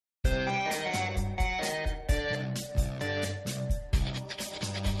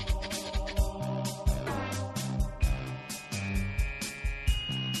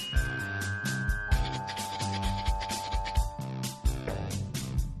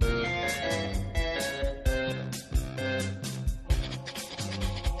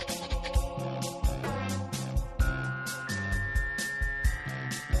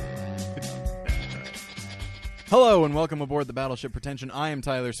Hello and welcome aboard the Battleship Pretension. I am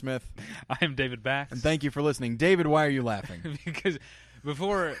Tyler Smith. I am David Bax. And thank you for listening. David, why are you laughing? Because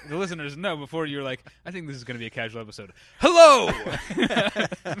before the listeners know, before you're like, I think this is going to be a casual episode. Hello!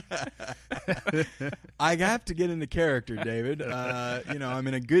 I have to get into character, David. I'm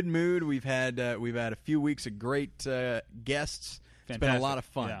in a good mood. We've had a few weeks of great guests. Fantastic. It's been a lot of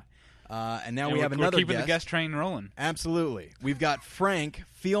fun. Yeah. And now we have another We're keeping guest. the guest train rolling. Absolutely. We've got Frank,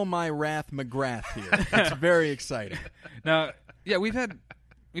 Feel My Wrath McGrath here. It's very exciting. Now, yeah, we've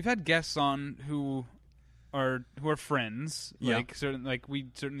had guests on who are friends. Yeah. We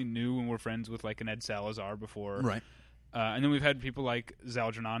certainly knew and were friends with like an Ed Salazar before. Right. And then we've had people like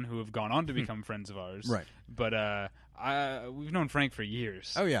Zaljanan who have gone on to become friends of ours. Right. But we've known Frank for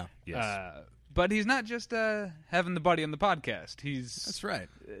years. Oh, yeah. Yes. But he's not just having the buddy on the podcast. That's right.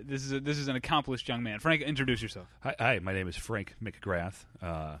 This is an accomplished young man. Frank, introduce yourself. Hi, my name is Frank McGrath.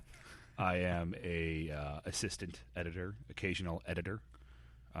 I am a assistant editor, occasional editor,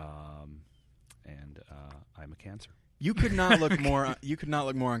 and I'm a cancer. You could not look more. You could not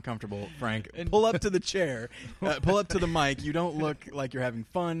look more uncomfortable, Frank. Pull up to the chair. Pull up to the mic. You don't look like you're having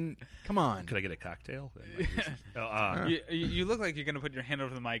fun. Come on. Could I get a cocktail? You look like you're going to put your hand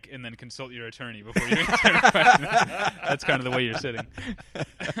over the mic and then consult your attorney before you answer a question. That's kind of the way you're sitting.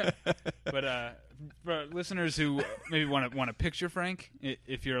 But for listeners who maybe want to picture Frank,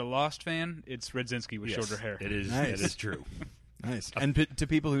 if you're a Lost fan, it's Redzinski with shorter hair. It is. Nice. It is true. Nice. And to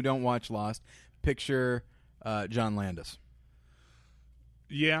people who don't watch Lost, picture John Landis.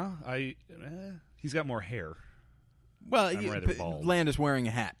 Yeah, he's got more hair. Well, I'm rather bald. Landis wearing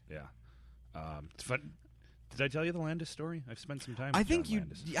a hat. Yeah. It's fun. Did I tell you the Landis story? I've spent some time. I with think John you.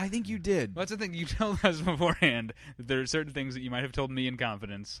 Landis. I think you did. Well, that's the thing. You told us beforehand that there are certain things that you might have told me in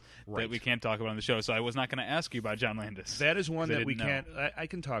confidence Right. that we can't talk about on the show. So I was not going to ask you about John Landis. That is one I that we didn't know. can't. I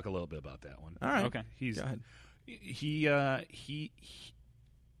can talk a little bit about that one. All right. Okay. Go ahead.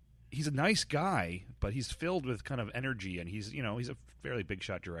 He's a nice guy, but he's filled with kind of energy, and he's a fairly big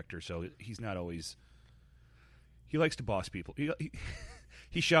shot director, so he's not always. He likes to boss people.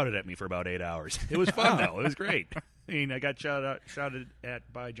 He shouted at me for about 8 hours. It was fun though. It was great. I mean, I got shouted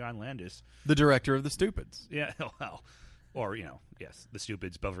at by John Landis, The director of The Stupids. Yeah, well, or yes, The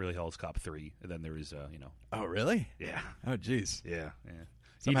Stupids, Beverly Hills Cop 3, and then there is Oh, really? yeah, Oh, jeez. yeah.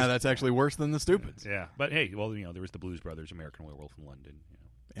 Somehow that's actually worse than The Stupids. Yeah, but hey, well, there was the Blues Brothers, American Werewolf in London.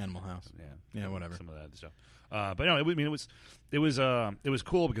 Animal House. Yeah, whatever. Some of that stuff. But no, it was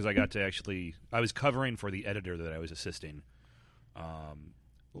cool because I got to I was covering for the editor that I was assisting.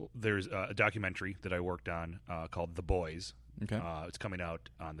 There's a documentary that I worked on called The Boys. Okay. It's coming out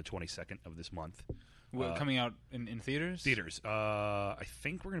on the 22nd of this month. Coming out in theaters? Theaters. I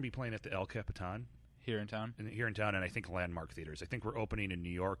think we're going to be playing at the El Capitan. Here in town? Here in town, and I think Landmark Theaters. I think we're opening in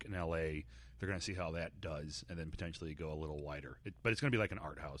New York and L.A. They're going to see how that does, and then potentially go a little wider. But it's going to be like an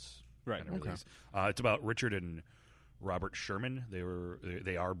art house Right. kind of release. It's about Richard and Robert Sherman.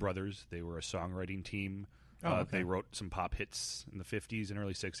 They are brothers. They were a songwriting team. Okay. They wrote some pop hits in the 50s and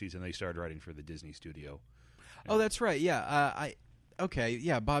early 60s, and they started writing for the Disney studio. Oh, that's right. Yeah.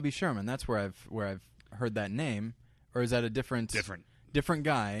 Bobby Sherman. That's where I've heard that name. Or is that a different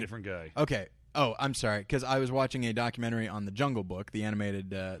guy? Different guy. Okay. Oh, I'm sorry, because I was watching a documentary on the Jungle Book, the animated,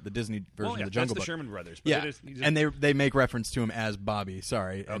 the Disney version of the Jungle that's Book. the Sherman brothers. But Yeah, and they make reference to him as Bobby.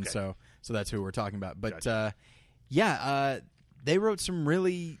 Sorry, and Okay. so that's who we're talking about. But Gotcha. they wrote some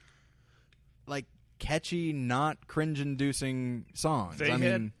really catchy, not cringe-inducing songs. They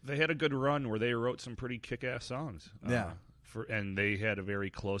had a good run where they wrote some pretty kick-ass songs. Yeah. And they had a very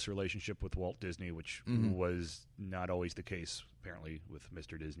close relationship with Walt Disney, which was not always the case, apparently, with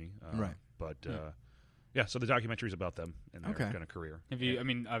Mr. Disney. Right. But, so the documentary is about them and their kind of career. Have you? I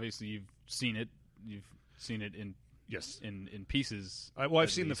mean, obviously you've seen it. You've seen it in in pieces. I've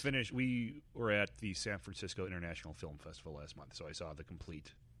seen the finish. We were at the San Francisco International Film Festival last month, so I saw the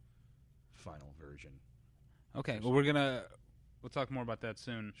complete final version. Okay. Well, we'll talk more about that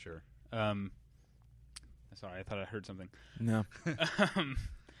soon. Sure. Sorry, I thought I heard something. No.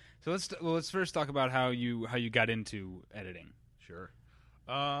 So let's first talk about how you got into editing. Sure.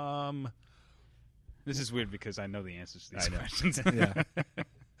 This is weird because I know the answers to these questions. Yeah.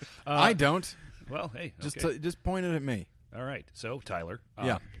 I don't. Well, hey, okay. Just point it at me. All right. So, Tyler.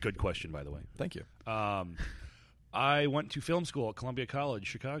 Yeah. Good question, by the way. Thank you. I went to film school at Columbia College,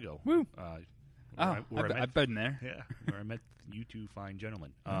 Chicago. Woo. I've been there. Yeah, where I met you two fine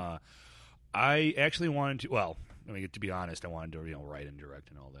gentlemen. I actually wanted to. Well, to be honest, I wanted to write and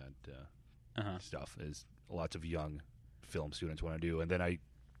direct and all that stuff, as lots of young film students want to do. And then I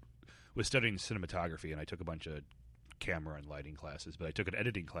was studying cinematography, and I took a bunch of camera and lighting classes. But I took an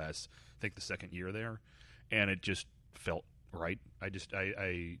editing class, I think the second year there, and it just felt right.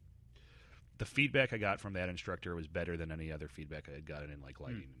 The feedback I got from that instructor was better than any other feedback I had gotten in like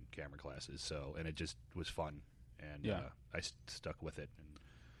lighting and camera classes. So, and it just was fun, and I stuck with it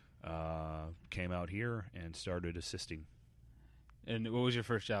and came out here and started assisting. And what was your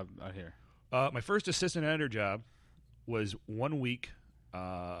first job out here? My first assistant editor job was 1 week.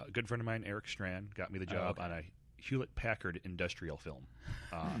 A good friend of mine, Eric Strand, got me the job on a Hewlett-Packard industrial film.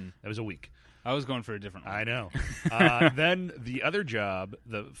 That was a week. I was going for a different one. I know. Then the other job,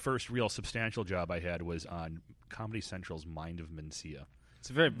 the first real substantial job I had, was on Comedy Central's Mind of Mencia. It's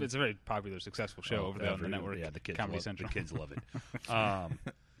a very popular, successful show over there on the network. Yeah, the kids Comedy love, Central. The kids love it.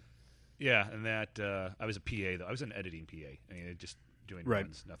 Yeah, and that I was a PA though. I was an editing PA. I mean, just doing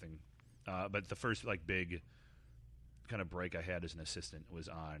runs, nothing. But the first like big kind of break I had as an assistant was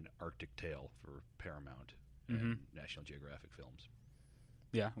on Arctic Tale for Paramount and National Geographic Films.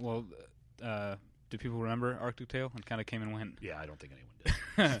 Yeah, well, do people remember Arctic Tale? It kind of came and went. Yeah, I don't think anyone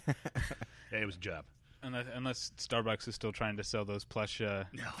did. Yeah, it was a job. Unless Starbucks is still trying to sell those plush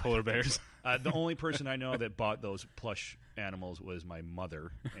polar bears. The only person I know that bought those plush animals was my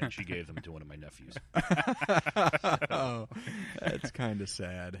mother, and she gave them to one of my nephews. Oh, that's kind of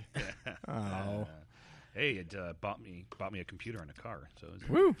sad. Oh. Hey, it bought me a computer and a car, so it was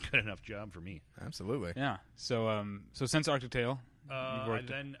a good enough job for me. Absolutely. Yeah. So since Arctic Tale,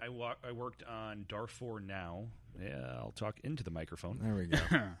 I worked on Darfur Now. Yeah, I'll talk into the microphone. There we go.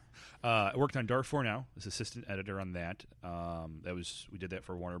 I worked on Darfur Now as assistant editor on that. We did that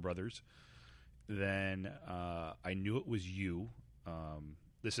for Warner Brothers. Then I Knew It Was You.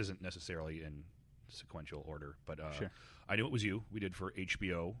 This isn't necessarily in sequential order, but sure. I Knew It Was You. We did for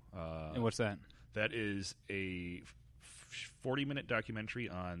HBO. And what's that? That is a 40-minute documentary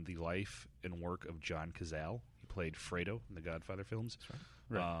on the life and work of John Cazale. He played Fredo in the Godfather films. That's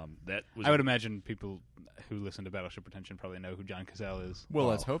right. That was I would imagine people who listen to Battleship Pretension probably know who John Cazale is. Well,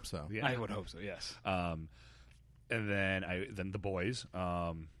 let's hope so. Yeah. I would hope so. Yes. And then The Boys.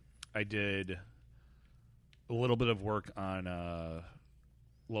 I did a little bit of work on a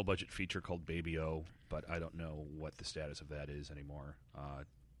low-budget feature called Baby O, but I don't know what the status of that is anymore.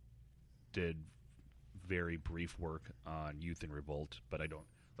 Did very brief work on Youth in Revolt, but I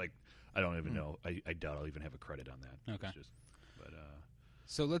don't even know. I doubt I'll even have a credit on that. Okay. But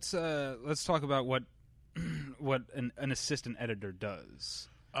so let's talk about what an assistant editor does.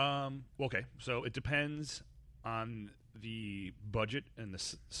 Okay, so it depends on the budget and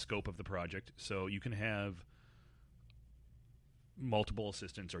the scope of the project. So you can have multiple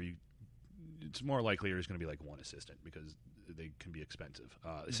assistants, or it's more likely there's going to be like one assistant because they can be expensive.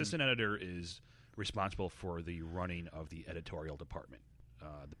 Assistant editor is responsible for the running of the editorial department,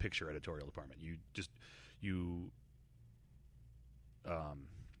 the picture editorial department. You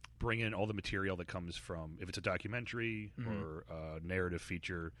bring in all the material that comes from, if it's a documentary or a narrative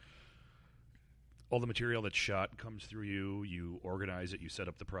feature, all the material that's shot comes through you. You organize it, you set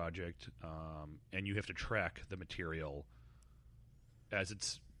up the project, and you have to track the material as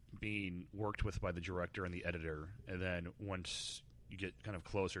it's being worked with by the director and the editor. And then once you get kind of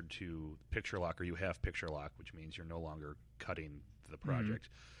closer to picture lock, or you have picture lock, which means you're no longer cutting the project,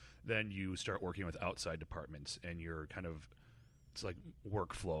 then you start working with outside departments, and you're kind of, it's like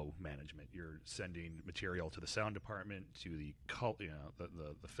workflow management. You're sending material to the sound department, to the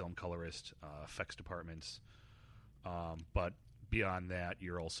the film colorist, effects departments. But beyond that,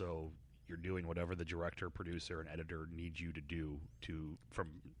 you're doing whatever the director, producer, and editor need you to do from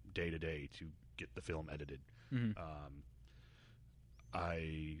day to day to get the film edited.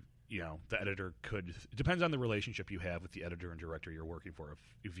 The editor it depends on the relationship you have with the editor and director you're working for.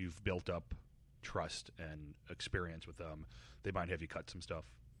 If you've built up trust and experience with them, they might have you cut some stuff.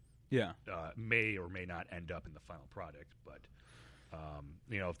 Yeah. May or may not end up in the final product, but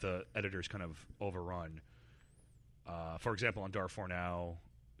if the editor's kind of overrun, for example, on Darfur Now,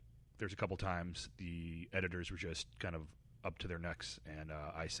 there's a couple times the editors were just kind of up to their necks, and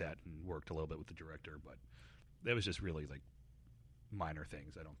I sat and worked a little bit with the director, but that was just really like minor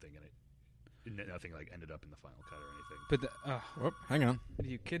things. I don't think nothing like ended up in the final cut or anything. But hang on. Are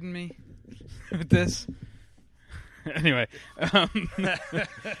you kidding me with this? Anyway,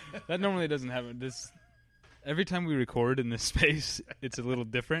 that normally doesn't happen. This every time we record in this space, it's a little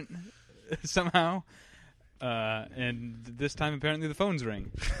different somehow. And this time, apparently, the phones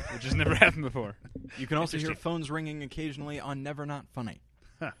ring, which has never happened before. You can also hear phones ringing occasionally on Never Not Funny.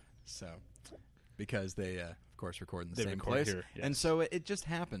 Huh. So, because they, of course, record in the same place. Here, yes. And so it just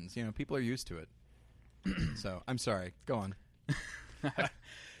happens. People are used to it. So, I'm sorry. Go on.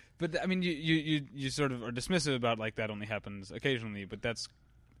 But, I mean, you sort of are dismissive about, like, that only happens occasionally, but that's,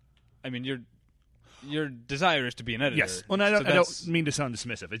 I mean, you're... your desire is to be an editor. Yes. Well, I don't mean to sound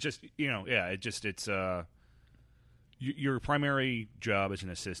dismissive. It's just, it's your primary job as an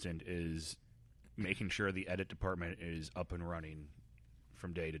assistant is making sure the edit department is up and running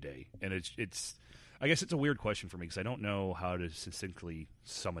from day to day. And it's I guess it's a weird question for me because I don't know how to succinctly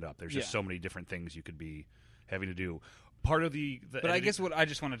sum it up. There's just so many different things you could be having to do. Part of the But I guess what I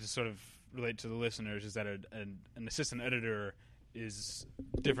just wanted to sort of relate to the listeners is that an assistant editor is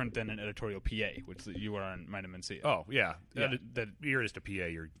different than an editorial PA, which you are on Might and See. Oh, yeah. That you're just a PA,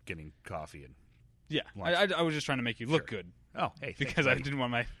 you're getting coffee and I was just trying to make you look good. Oh, hey, because I didn't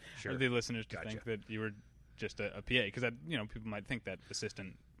want the listeners to think that you were just a PA, because people might think that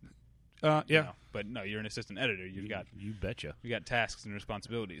assistant. But no, you're an assistant editor. You betcha. You got tasks and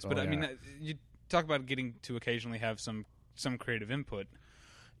responsibilities. But I mean, you talk about getting to occasionally have some creative input.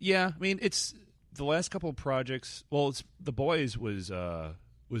 Yeah, I mean, it's the last couple of projects. Well, The Boys was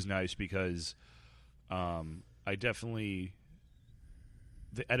nice because I definitely.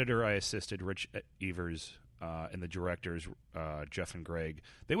 The editor I assisted, Rich Evers, and the directors, Jeff and Greg,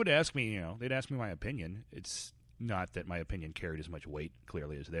 they would ask me, they'd ask me my opinion. It's not that my opinion carried as much weight,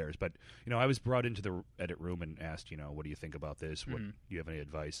 clearly, as theirs. But, I was brought into the edit room and asked, what do you think about this? What, do you have any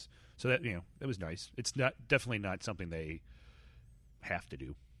advice? So that, that was nice. It's definitely not something they have to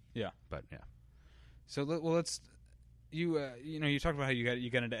do. Yeah. But, yeah. So, let's, you talked about how you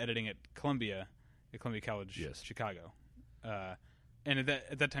got into editing at Columbia College, Chicago. And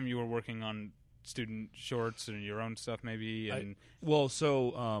at that time, you were working on student shorts and your own stuff, maybe. And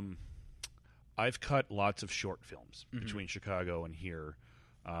I've cut lots of short films between Chicago and here.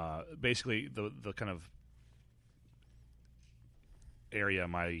 Basically, the kind of area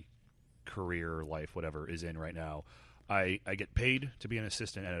my career life, whatever, is in right now. I get paid to be an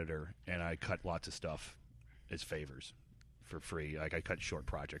assistant editor, and I cut lots of stuff as favors for free. Like I cut short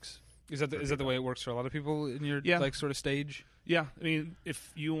projects. Is that the way it works for a lot of people in your sort of stage? Yeah, I mean,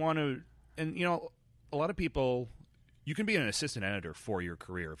 if you want to, and a lot of people, you can be an assistant editor for your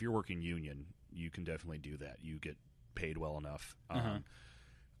career. If you're working union, you can definitely do that. You get paid well enough.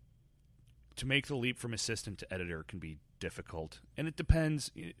 To make the leap from assistant to editor can be difficult, and it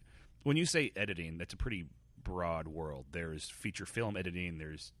depends. When you say editing, that's a pretty broad world. There's feature film editing,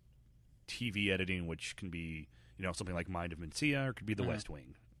 there's TV editing, which can be something like Mind of Mencia, or it could be The West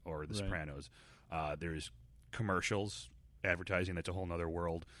Wing or The Sopranos. There's commercials, advertising, that's a whole other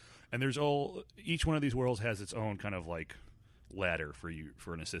world. And each one of these worlds has its own kind of like ladder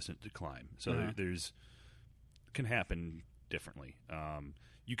for an assistant to climb. So there's can happen differently.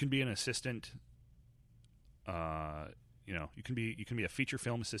 You can be an assistant. You can be a feature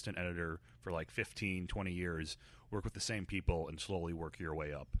film assistant editor for like 15, 20 years, work with the same people, and slowly work your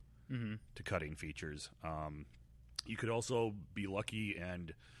way up to cutting features. You could also be lucky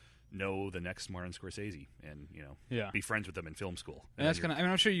and know the next Martin Scorsese and be friends with them in film school. And that's kind of. I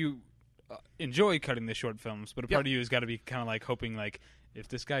mean, I'm sure you enjoy cutting the short films, but a part of you has got to be kind of like hoping, like, if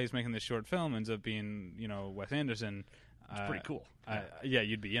this guy who's making this short film ends up being Wes Anderson, it's pretty cool.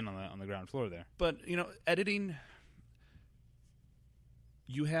 You'd be in on the ground floor there. But editing,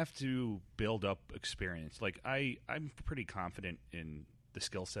 you have to build up experience. Like I'm pretty confident in the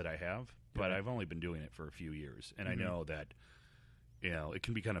skill set I have, but I've only been doing it for a few years, and I know that it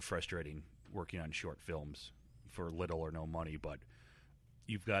can be kind of frustrating working on short films for little or no money, but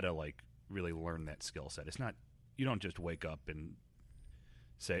you've got to like really learn that skill set. It's not, you don't just wake up and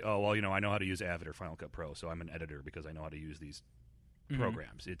say, oh, well, I know how to use Avid or Final Cut Pro, so I'm an editor because I know how to use these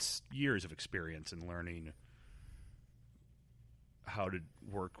programs. It's years of experience and learning how to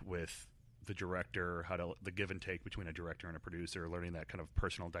work with the director, the give and take between a director and a producer, learning that kind of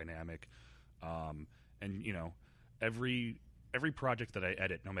personal dynamic. And every project that I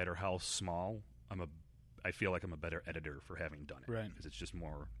edit, no matter how small, I feel like I'm a better editor for having done it, because it's just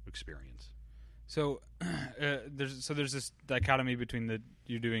more experience. So there's this dichotomy between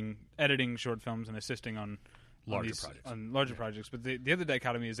you're doing editing short films and assisting on larger projects. But the other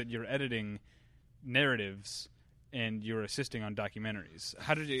dichotomy is that you're editing narratives and you're assisting on documentaries.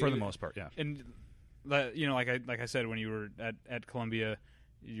 How did you? For the most part, yeah. And like I said, when you were at Columbia,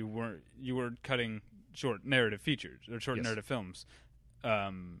 you were cutting short narrative features or short narrative films.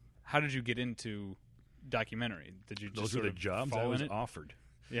 How did you get into documentary? Did you just those are the jobs I was offered?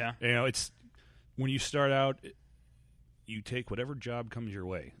 Yeah, it's when you start out, you take whatever job comes your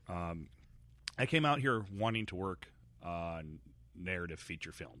way. I came out here wanting to work on narrative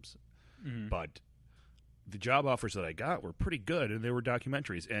feature films, but the job offers that I got were pretty good, and they were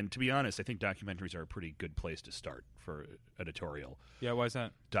documentaries. And to be honest, I think documentaries are a pretty good place to start for editorial. Yeah, why is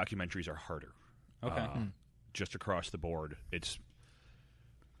that? Documentaries are harder. Okay. Just across the board, it's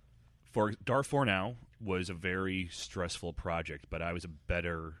For Darfur Now was a very stressful project, but I was a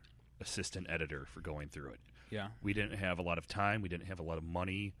better assistant editor for going through it. Yeah. We didn't have a lot of time. We didn't have a lot of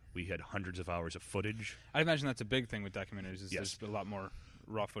money. We had hundreds of hours of footage. I imagine that's a big thing with documentaries. There's a lot more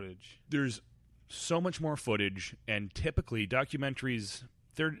raw footage. There's so much more footage, and typically documentaries,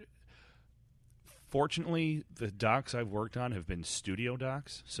 fortunately, the docs I've worked on have been studio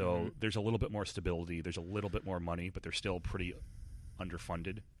docs, so there's a little bit more stability. There's a little bit more money, but they're still pretty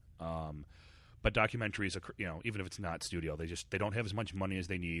underfunded. But documentaries, even if it's not studio, they don't have as much money as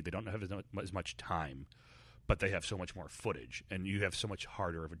they need. They don't have as much time, but they have so much more footage, and you have so much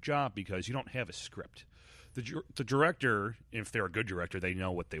harder of a job because you don't have a script. The director, if they're a good director, they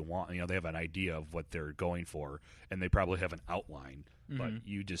know what they want. They have an idea of what they're going for, and they probably have an outline. But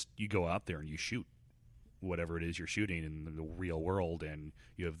you go out there and you shoot whatever it is you're shooting in the real world, and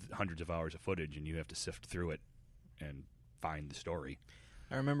you have hundreds of hours of footage, and you have to sift through it and find the story.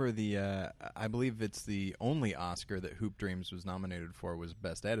 I remember I believe it's the only Oscar that Hoop Dreams was nominated for was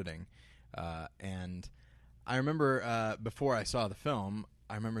Best Editing. And I remember before I saw the film,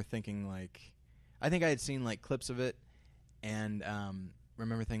 I remember thinking, I think I had seen, clips of it, and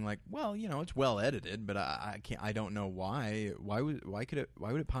remember thinking, well, it's well edited, but I don't know why. Why would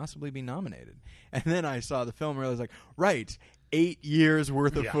it possibly be nominated? And then I saw the film and realized, right, 8 years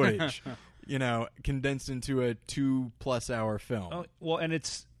worth of footage. Condensed into a 2+ hour film. Oh, well, and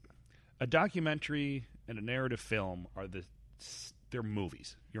it's a documentary and a narrative film they're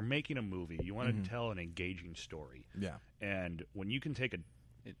movies. You're making a movie. You want to tell an engaging story. Yeah. And when you can take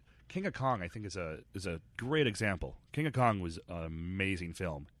King of Kong, I think is a great example. King of Kong was an amazing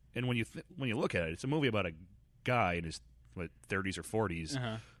film. And when you look at it, it's a movie about a guy in his 30s or 40s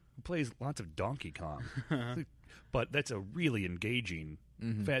who plays lots of Donkey Kong. But that's a really engaging,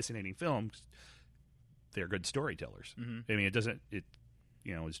 fascinating film. They're good storytellers. I mean,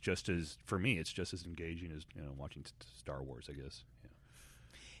 it's just as, for me, it's just as engaging as watching Star Wars, I guess.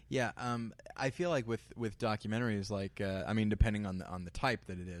 Yeah, I feel like with documentaries, depending on the type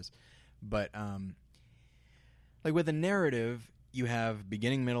that it is, but with a narrative, you have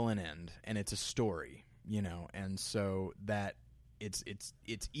beginning, middle, and end, and it's a story, and so that it's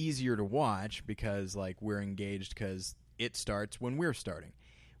easier to watch because we're engaged because it starts when we're starting.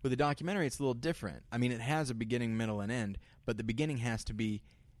 With a documentary, it's a little different. I mean, it has a beginning, middle, and end, but the beginning has to be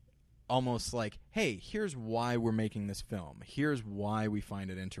almost hey, here's why we're making this film. Here's why we find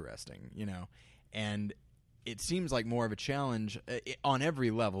it interesting, And it seems like more of a challenge on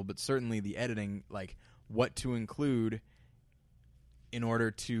every level, but certainly the editing, what to include in order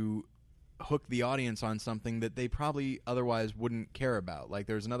to hook the audience on something that they probably otherwise wouldn't care about.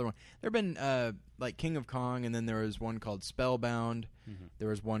 There's another one. There have been King of Kong, and then there was one called Spellbound. There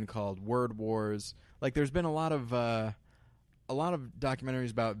was one called Word Wars. There's been a lot of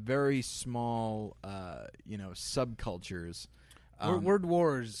documentaries about very small, subcultures. Word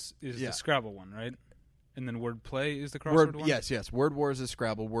Wars is the Scrabble one, right? And then Word Play is the crossword one? Yes. Word Wars is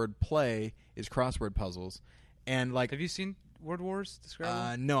Scrabble. Word Play is crossword puzzles. And have you seen Word Wars, the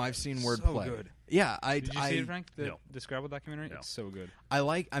Scrabble? No, I've seen Word so Play. Good. Yeah, Did you see it, Frank? No. The Scrabble documentary? No. It's so good.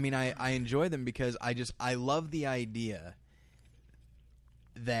 I enjoy them because I love the idea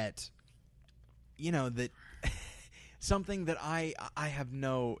that that something that I have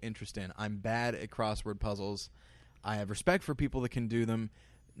no interest in. I'm bad at crossword puzzles. I have respect for people that can do them.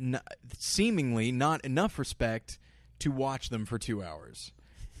 Seemingly not enough respect to watch them for 2 hours.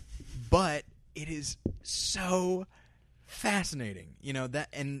 But it is so fascinating, that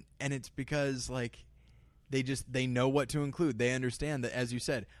and it's because they know what to include. They understand that, as you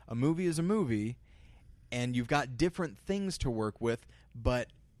said, a movie is a movie, and you've got different things to work with, but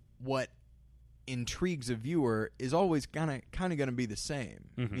what intrigues a viewer is always kind of going to be the same,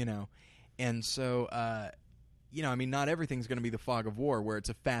 and so not everything's going to be the fog of war where it's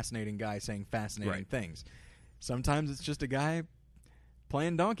a fascinating guy saying fascinating things. Sometimes it's just a guy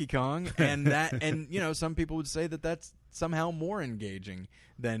playing Donkey Kong, and some people would say that that's somehow more engaging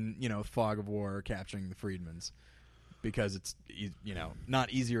than fog of war or capturing the Freedmans, because it's not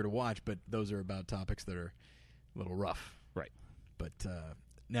easier to watch, but those are about topics that are a little rough, right? But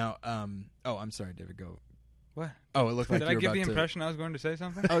now, I'm sorry, David. Go. What? Oh, it looked like did you were I give about the to... impression I was going to say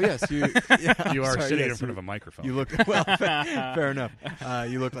something? Oh yes, you are sorry, sitting in front of a microphone. You look well. Fair enough.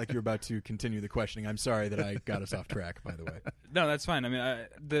 You look like you're about to continue the questioning. I'm sorry that I got us off track. By the way, no, that's fine. I mean,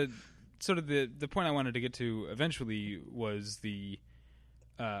 the point I wanted to get to eventually was the.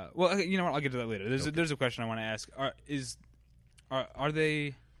 Well, you know what? I'll get to that later. There's a question I want to ask. Are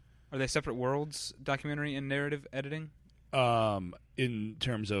they separate worlds? Documentary and narrative editing. In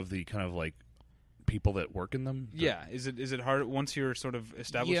terms of the kind of people that work in them. Yeah, is it hard once you're sort of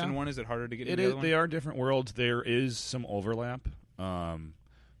established in one? Is it harder to get into the other one? They are different worlds. There is some overlap,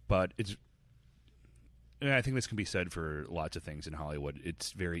 but it's. And I think this can be said for lots of things in Hollywood.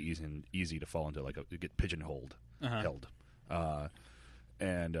 It's very easy to fall into get pigeonholed, held,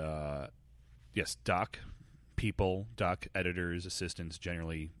 and yes, doc editors, assistants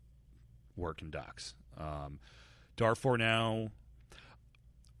generally work in docs. Darfur now,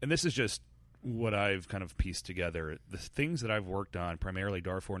 and this is just what I've kind of pieced together. The things that I've worked on, primarily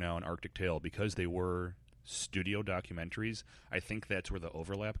Darfur Now and Arctic Tale, because they were studio documentaries, I think that's where the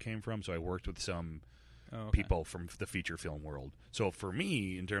overlap came from. So I worked with some people from the feature film world. So for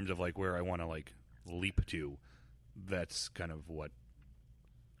me, in terms of where I want to leap to, that's kind of what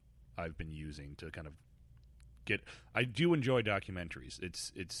I've been using to kind of get. I do enjoy documentaries.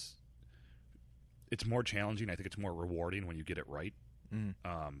 It's more challenging. I think it's more rewarding when you get it right.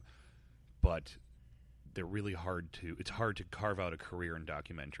 But they're really hard to. It's hard to carve out a career in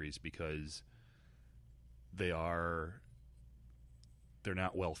documentaries because they're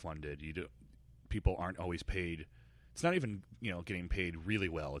not well funded. People aren't always paid. It's not even getting paid really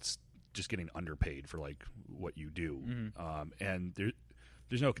well. It's just getting underpaid for what you do. And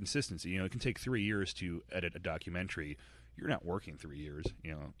there's no consistency. It can take 3 years to edit a documentary. You're not working 3 years.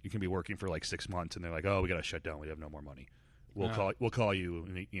 You can be working for 6 months, and they're like, "Oh, we got to shut down. We have no more money. We'll call you. We'll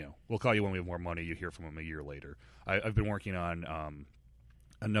call you when we have more money." You hear from them a year later. I've been working on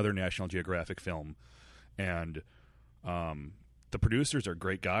another National Geographic film, and the producers are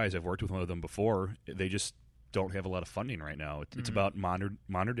great guys. I've worked with one of them before. They just don't have a lot of funding right now. It's about modern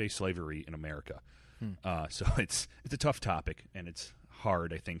day slavery in America. So it's a tough topic, and it's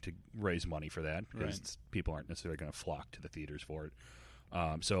hard, I think, to raise money for that because people aren't necessarily going to flock to the theaters for it.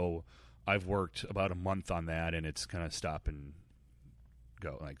 So I've worked about a month on that, and it's kind of stop and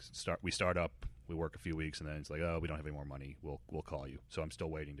go. We start up, we work a few weeks, and then it's like, "Oh, we don't have any more money. We'll call you." So I'm still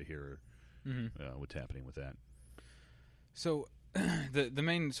waiting to hear what's happening with that. So the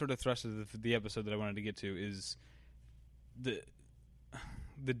main sort of thrust of the episode that I wanted to get to is the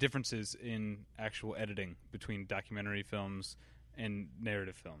differences in actual editing between documentary films and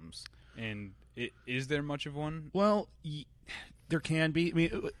narrative films. And is there much of one? Well, there can be. I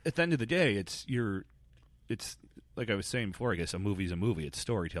mean, at the end of the day, it's like I was saying before. I guess a movie's a movie. It's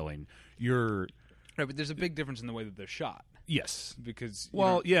storytelling. Right, but there's a big difference in the way that they're shot. Yes, because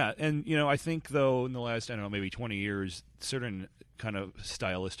yeah, and I think though in the last maybe 20 years, certain kind of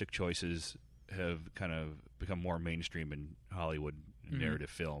stylistic choices have kind of become more mainstream in Hollywood narrative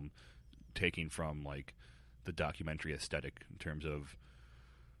film, taking from the documentary aesthetic in terms of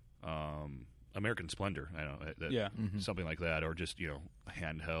American Splendor, something like that, or just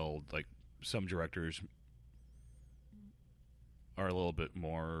handheld. Some directors are a little bit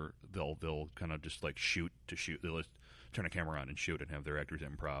more. They'll kind of just shoot to shoot. They'll turn a camera on and shoot and have their actors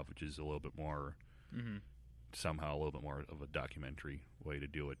improv, which is a little bit more somehow a little bit more of a documentary way to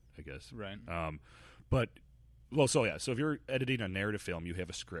do it, I guess. Right. So if you're editing a narrative film, you have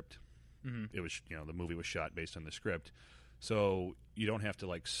a script. It was the movie was shot based on the script, so you don't have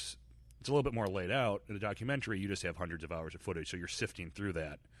to it's a little bit more laid out. In a documentary, you just have hundreds of hours of footage, so you're sifting through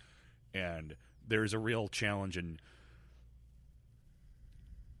that, and there's a real challenge in.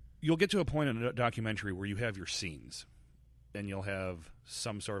 You'll get to a point in a documentary where you have your scenes, and you'll have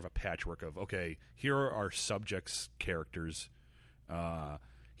some sort of a patchwork of, okay, here are our subjects' characters,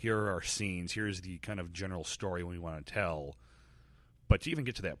 here are our scenes, here's the kind of general story we want to tell. But to even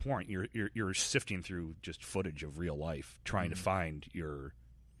get to that point, you're sifting through just footage of real life, trying to find your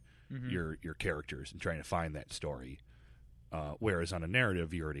characters and trying to find that story. Whereas on a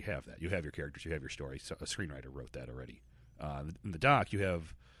narrative, you already have that. You have your characters, you have your story. So a screenwriter wrote that already. In the doc, you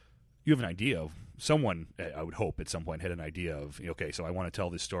have an idea of someone. I would hope at some point had an idea of, okay, so I want to tell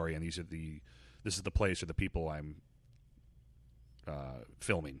this story, and this is the place or the people I'm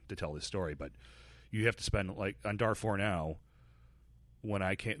filming to tell this story. But you have to spend on Darfur Now. When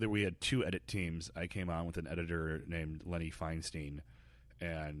we had 2 edit teams. I came on with an editor named Lenny Feinstein,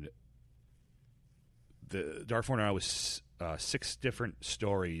 and the Darfur Now was 6 different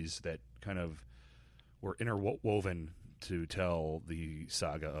stories that kind of were interwoven to tell the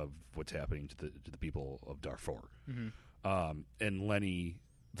saga of what's happening to the people of Darfur. And Lenny,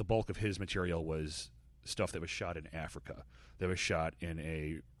 the bulk of his material was stuff that was shot in Africa, that was shot in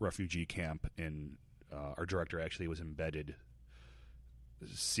a refugee camp. And our director actually was embedded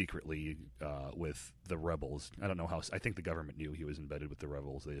secretly with the rebels. I don't know how. I think the government knew he was embedded with the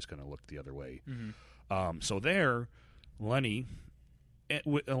rebels. They just kind of looked the other way. So there, Lenny,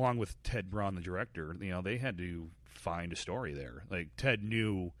 along with Ted Braun, the director, they had to find a story there. Ted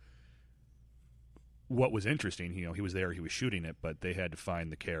knew what was interesting, he was there, he was shooting it, but they had to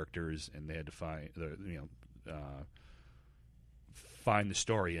find the characters and they had to find find the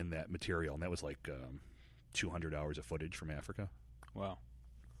story in that material, and that was like 200 hours of footage from Africa. Wow.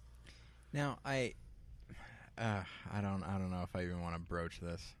 Now I don't know if I even want to broach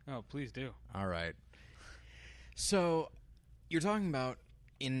this. Oh, please do. All right. So you're talking about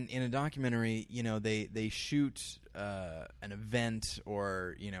in a documentary, they shoot an event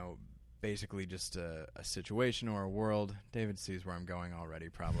or basically just a situation or a world. David sees where I'm going already,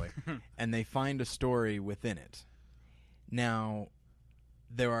 probably, and they find a story within it. Now,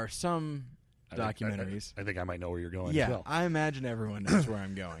 there are some documentaries. I think I might know where you're going. Yeah, as well. I imagine everyone knows where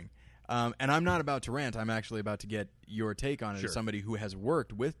I'm going. And I'm not about to rant. I'm actually about to get your take on it as somebody who has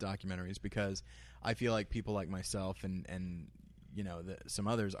worked with documentaries, because I feel like people like myself and some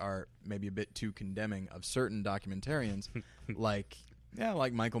others are maybe a bit too condemning of certain documentarians, like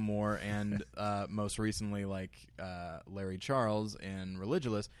Michael Moore and most recently like Larry Charles and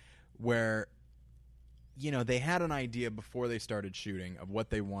Religulous, where they had an idea before they started shooting of what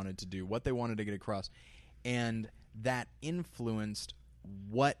they wanted to do, what they wanted to get across, and that influenced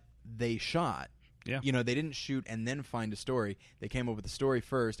what they shot. Yeah. They didn't shoot and then find a story. They came up with the story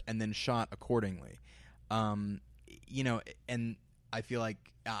first and then shot accordingly. And I feel like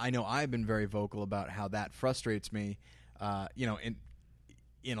I know I've been very vocal about how that frustrates me.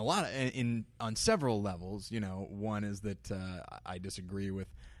 In a lot of on several levels. One is that I disagree with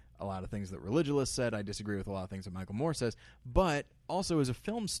a lot of things that Religulous said. I disagree with a lot of things that Michael Moore says. But also as a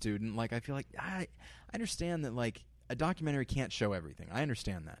film student, I feel like I understand that a documentary can't show everything. I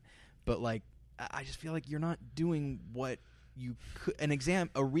understand that, but I just feel like you're not doing what you could.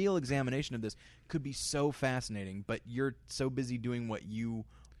 A real examination of this could be so fascinating, but you're so busy doing what you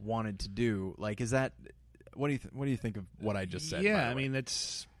wanted to do. Is that what do you think of what I just said? Yeah, I mean,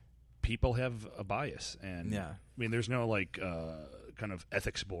 it's people have a bias, and yeah. I mean, there's no kind of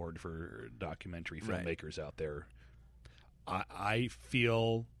ethics board for documentary filmmakers out there. I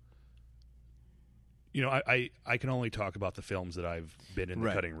feel. I can only talk about the films that I've been in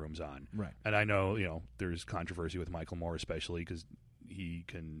the cutting rooms on. Right. And I know, there's controversy with Michael Moore, especially because he's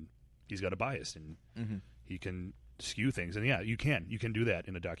got a bias and he can skew things. And yeah, you can do that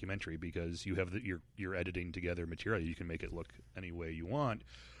in a documentary because you have you're editing together material. You can make it look any way you want.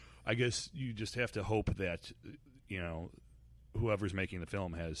 I guess you just have to hope that, whoever's making the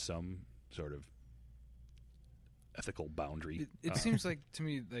film has some sort of ethical boundary. It seems like to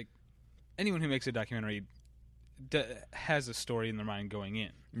me anyone who makes a documentary has a story in their mind going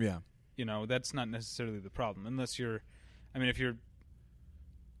in. Yeah. That's not necessarily the problem. Unless if you're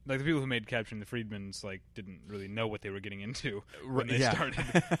the people who made Capturing the Freedmans didn't really know what they were getting into when they started.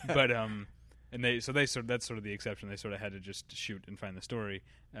 But that's sort of the exception. They sort of had to just shoot and find the story.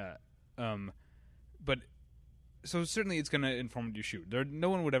 But so certainly it's going to inform what you shoot. No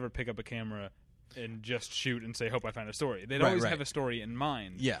one would ever pick up a camera and just shoot and say, "Hope I find a story." They'd always have a story in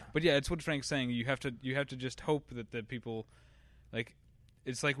mind. Yeah. But yeah, it's what Frank's saying. You have to just hope that the people,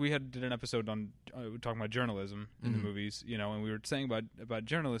 it's like we did an episode on talking about journalism in the movies, and we were saying about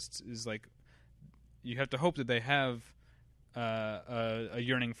journalists is you have to hope that they have a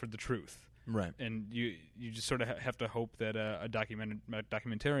yearning for the truth. Right. And you just sort of have to hope that a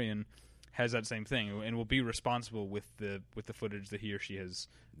documentarian has that same thing and will be responsible with the footage that he or she has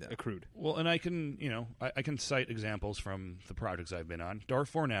accrued. Well, and I can I can cite examples from the projects I've been on.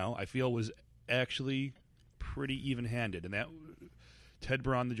 Darfur Now, I feel, was actually pretty even-handed, and that Ted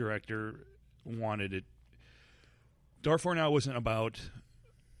Braun, the director, wanted it. Darfur Now wasn't about.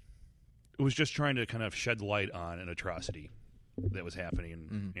 It was just trying to kind of shed light on an atrocity that was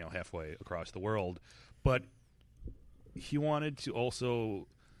happening, halfway across the world, but he wanted to also.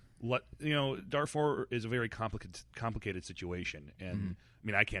 Darfur is a very complicated situation, and I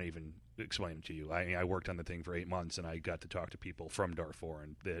mean, I can't even explain it to you. I worked on the thing for 8 months, and I got to talk to people from Darfur,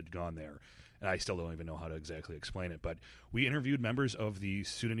 and they had gone there, and I still don't even know how to exactly explain it. But we interviewed members of the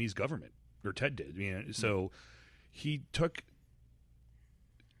Sudanese government, or Ted did. So he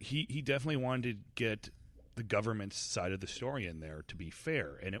definitely wanted to get the government's side of the story in there to be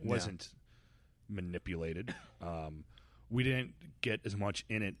fair, and it wasn't manipulated. We didn't get as much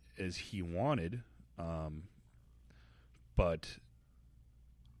in it as he wanted, but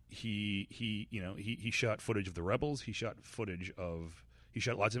he shot footage of the rebels. He shot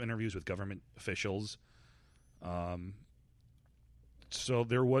lots of interviews with government officials. So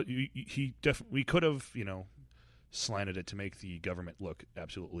there was we could have slanted it to make the government look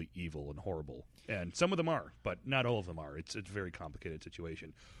absolutely evil and horrible, and some of them are, but not all of them are. It's a very complicated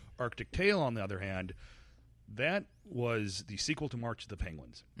situation. Arctic Tale, on the other hand. That was the sequel to March of the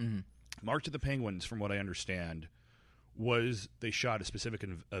Penguins. March of the Penguins, from what I understand, was they shot a specific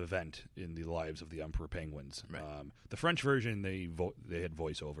event in the lives of the Emperor Penguins. Right. The French version, they had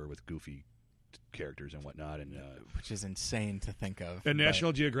voiceover with goofy characters and whatnot, and which is insane to think of. And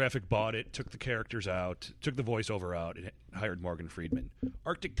National Geographic bought it, took the characters out, took the voiceover out, and hired Morgan Freeman.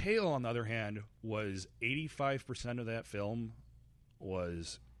 Arctic Tale, on the other hand, was 85% of that film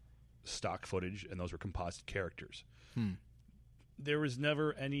was stock footage, and those were composite characters. There was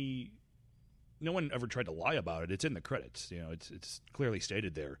never any. No one ever tried to lie about it. It's in the credits. It's clearly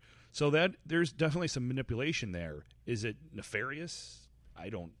stated there. So that there's definitely some manipulation there. Is it nefarious? I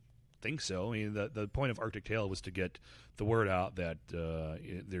don't think so. I mean, the point of Arctic Tale was to get the word out that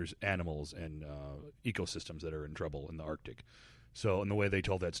there's animals and ecosystems that are in trouble in the Arctic. So, and the way they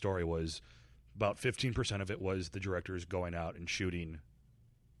told that story was about 15% of it was the directors going out and shooting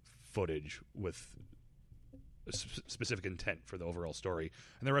footage with a specific intent for the overall story,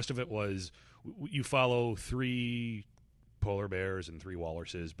 and the rest of it was you follow 3 polar bears and 3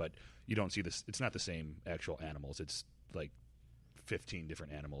 walruses, but you don't see this. It's not the same actual animals. It's like 15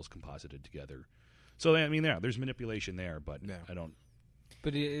 different animals composited together. So I mean, there's manipulation there, but I don't.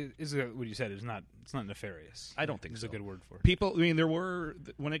 But is what you said? It's not nefarious. I don't think it's so. A good word for it. People. I mean, there were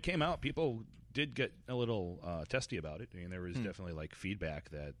when it came out, people did get a little testy about it. I mean, there was definitely like feedback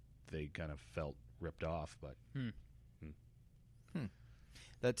that they kind of felt ripped off, but.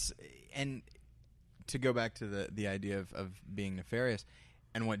 That's, and to go back to the idea of being nefarious,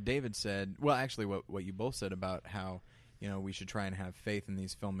 and what David said, well, actually what you both said about how, we should try and have faith in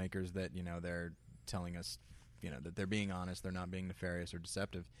these filmmakers that, they're telling us, that they're being honest, they're not being nefarious or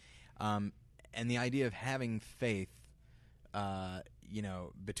deceptive. And the idea of having faith,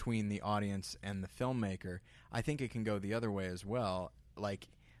 between the audience and the filmmaker, I think it can go the other way as well. Like,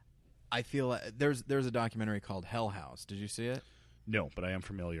 I feel there's a documentary called Hell House. Did you see it? No, but I am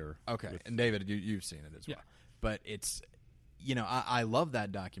familiar. Okay, and David, you've seen it as well. But it's, I love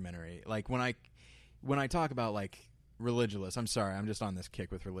that documentary. Like when I talk about like Religulous, I'm sorry, I'm just on this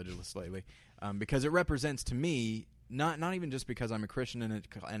kick with Religulous lately, because it represents to me not even just because I'm a Christian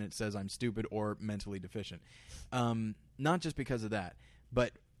and it says I'm stupid or mentally deficient, not just because of that,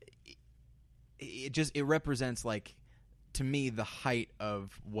 but it represents like to me the height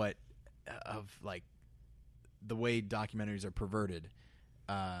of like the way documentaries are perverted,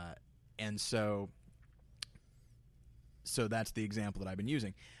 and so that's the example that I've been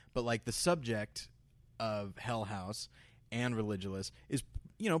using. But like the subject of Hell House and Religulous is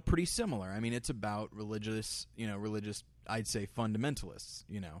pretty similar. I mean, it's about religious I'd say fundamentalists.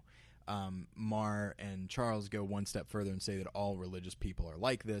 Mar and Charles go one step further and say that all religious people are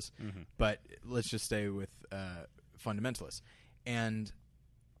like this, but let's just stay with fundamentalists. And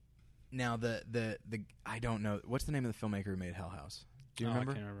now the I don't know what's the name of the filmmaker who made Hell House. Do you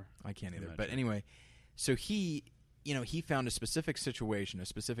remember? I can't remember. I can't either. But anyway, so he found a specific situation, a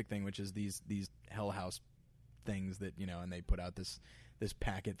specific thing, which is these Hell House things that and they put out this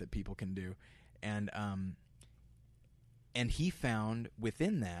packet that people can do, and he found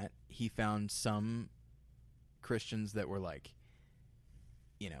within that some Christians that were like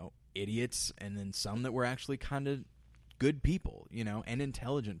idiots, and then some that were actually kind of good people, and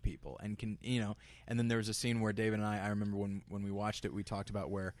intelligent people, and and then there was a scene where David and I remember when we watched it, we talked about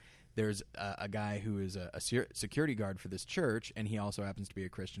where there's a guy who is a security guard for this church, and he also happens to be a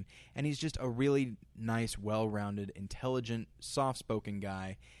Christian, and he's just a really nice, well-rounded, intelligent, soft-spoken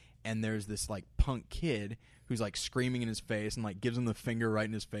guy, and there's this like punk kid who's like screaming in his face and like gives him the finger right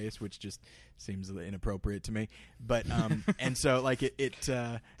in his face, which just seems inappropriate to me. But and so like it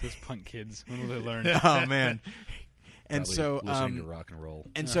those punk kids, when will they learn? Oh man. And Probably so listening to rock and roll.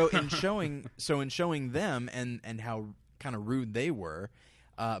 And so in showing them and how kind of rude they were,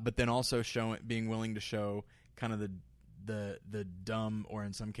 but then also being willing to show kind of the dumb, or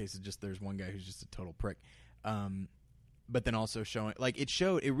in some cases just there's one guy who's just a total prick. But then also showing like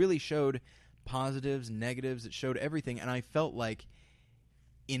it really showed positives, negatives, it showed everything, and I felt like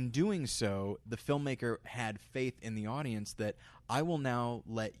in doing so, the filmmaker had faith in the audience that I will now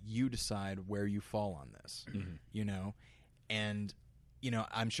let you decide where you fall on this, and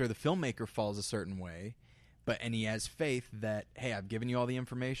I'm sure the filmmaker falls a certain way, and he has faith that, hey, I've given you all the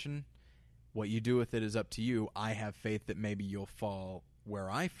information, what you do with it is up to you. I have faith that maybe you'll fall where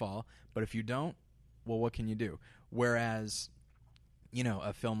I fall, but if you don't, well, what can you do? Whereas,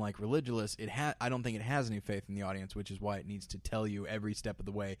 a film like Religulous, I don't think it has any faith in the audience, which is why it needs to tell you every step of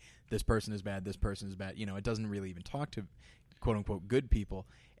the way, this person is bad, this person is bad. It doesn't really even talk to quote-unquote good people.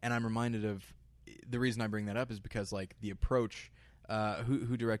 And I'm reminded of, the reason I bring that up is because, like, the approach,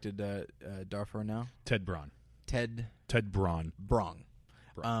 who directed Darfur now? Ted Braun. Ted Braun. Braun.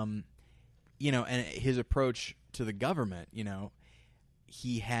 and his approach to the government,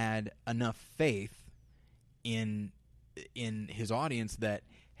 he had enough faith in his audience that,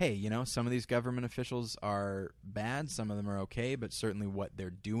 hey, some of these government officials are bad, some of them are okay, but certainly what they're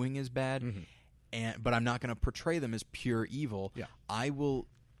doing is bad. But I'm not going to portray them as pure evil. Yeah. I will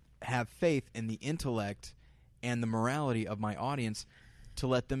have faith in the intellect and the morality of my audience to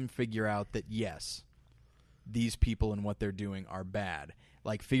let them figure out that, yes, these people and what they're doing are bad.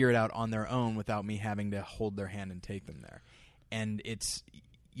 Like, figure it out on their own without me having to hold their hand and take them there. And it's,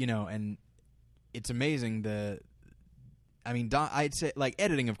 and it's amazing I'd say, like,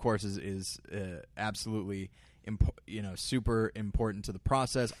 editing, of course, is absolutely super important to the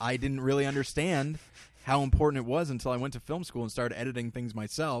process. I didn't really understand how important it was until I went to film school and started editing things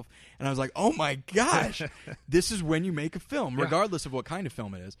myself. And I was like, oh my gosh, this is when you make a film, regardless of what kind of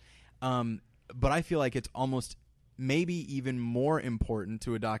film it is. But I feel like it's almost maybe even more important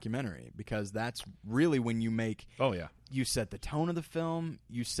to a documentary, because that's really when you make. Oh yeah. You set the tone of the film.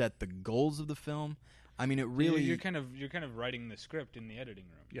 You set the goals of the film. I mean, it really. You're kind of writing the script in the editing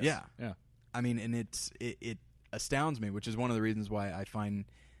room. Yes. Yeah. I mean, and it astounds me, which is one of the reasons why I find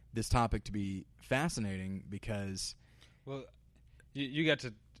this topic to be fascinating, because. Well, you got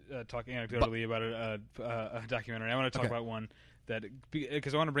to talk anecdotally about a documentary. I want to talk about one that,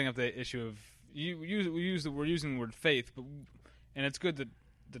 because I want to bring up the issue of we're using the word faith, and it's good that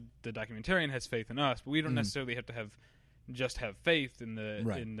the documentarian has faith in us, but we don't necessarily have to just have faith in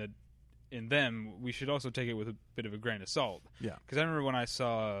in them. We should also take it with a bit of a grain of salt. Yeah. Because I remember when I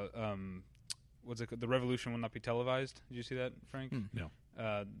saw what's it called? The Revolution Will Not Be Televised. Did you see that, Frank? No.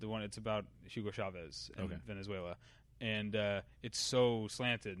 The one, it's about Hugo Chavez in Venezuela, and it's so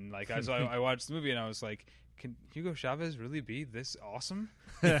slanted. And like I watched the movie and I was like, can Hugo Chavez really be this awesome?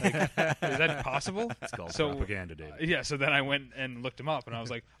 Like, is that possible? It's called propaganda, David. Yeah. So then I went and looked him up, and I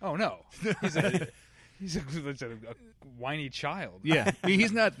was like, oh no, he's a whiny child. Yeah, I mean,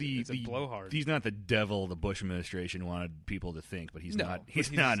 he's not the blowhard. He's not the devil the Bush administration wanted people to think, but he's not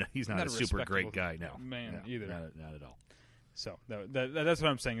a super great guy. No, man, either. Not at all. So that's what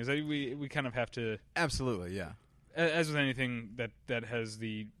I'm saying, is that we kind of have to, absolutely, yeah. As with anything that has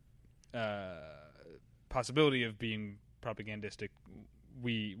the possibility of being propagandistic,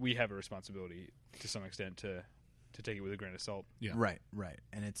 we have a responsibility to some extent to take it with a grain of salt. Yeah, right,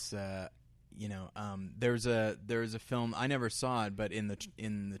 and it's. There's a film, I never saw it, but in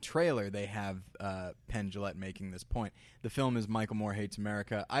the trailer they have Penn Jillette making this point. The film is Michael Moore Hates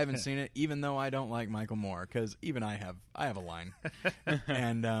America. I haven't seen it, even though I don't like Michael Moore, because even I have a line.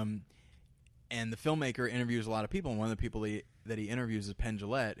 and the filmmaker interviews a lot of people, and one of the people that he interviews is Penn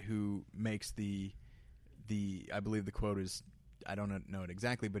Jillette, who makes the I believe the quote is, I don't know it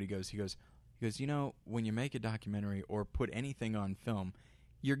exactly, but he goes, when you make a documentary or put anything on film,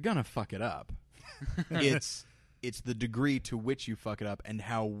 you're gonna fuck it up. It's the degree to which you fuck it up and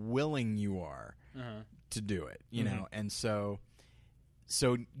how willing you are to do it, you know. And so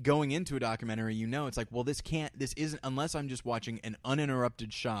going into a documentary, it's like, well, this isn't, unless I'm just watching an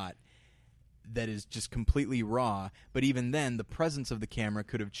uninterrupted shot that is just completely raw. But even then, the presence of the camera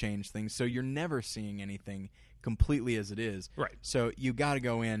could have changed things. So you're never seeing anything completely as it is. Right. So you got to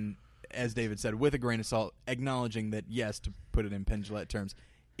go in, as David said, with a grain of salt, acknowledging that, yes, to put it in Penn Jillette terms,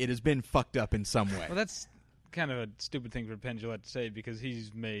 it has been fucked up in some way. Well, that's kind of a stupid thing for Penn Jillette to say, because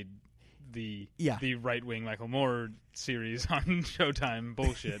he's made the right-wing Michael Moore series on Showtime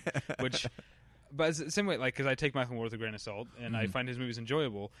bullshit, which... But it's the same way, like, because I take Michael Moore with a grain of salt, and I find his movies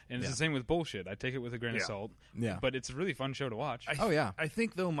enjoyable, and it's the same with bullshit. I take it with a grain of salt, but it's a really fun show to watch. I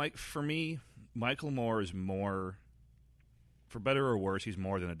think, though, for me, Michael Moore is more, for better or worse, he's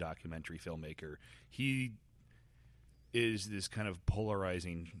more than a documentary filmmaker. He is this kind of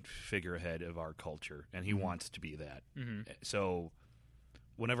polarizing figurehead of our culture, and he wants to be that. So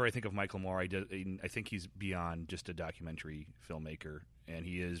whenever I think of Michael Moore, I think he's beyond just a documentary filmmaker, and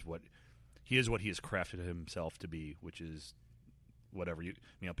he is what he has crafted himself to be, which is whatever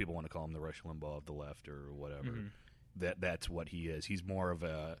people want to call him the Rush Limbaugh of the left or whatever. That's what he is. He's more of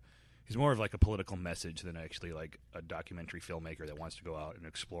like a political message than actually like a documentary filmmaker that wants to go out and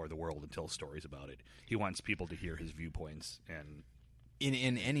explore the world and tell stories about it. He wants people to hear his viewpoints, and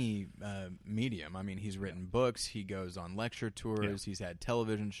in any medium. I mean, he's written books. He goes on lecture tours. He's had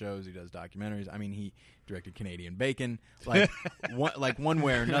television shows. He does documentaries. I mean, he directed Canadian Bacon. Like one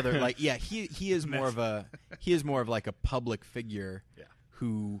way or another. Like, yeah, he is more of like a public figure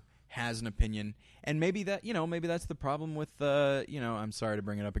who has an opinion. And maybe that's the problem with I'm sorry to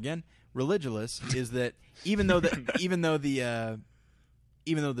bring it up again. Religulous is that even though the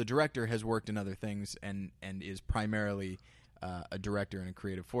director has worked in other things and is primarily a director and a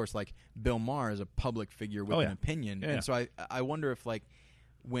creative force. Like Bill Maher is a public figure with an opinion, and so I wonder if like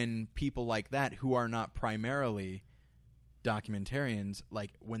when people like that who are not primarily documentarians,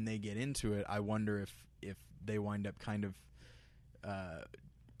 like when they get into it, I wonder if they wind up kind of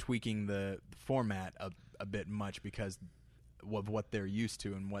tweaking the format a bit much because of what they're used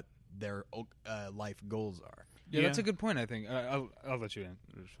to and what their life goals are. Yeah, that's a good point. I think I'll let you in.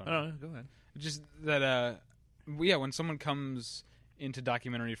 Go ahead. Just that, when someone comes into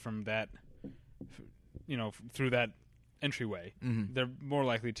documentary from that, through that entryway, they're more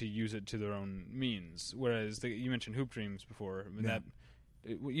likely to use it to their own means. Whereas you mentioned Hoop Dreams before. I mean, that,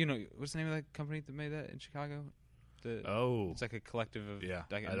 what's the name of that company that made that in Chicago? It's like a collective of. Yeah,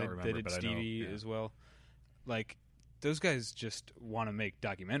 I don't remember. They did but Stevie I know, as well. Like those guys just want to make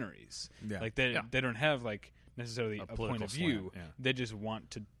documentaries. Yeah. Like they don't have like necessarily a point of view. Slant, yeah. They just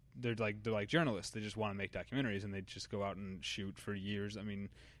want to. They're like journalists. They just want to make documentaries, and they just go out and shoot for years. I mean,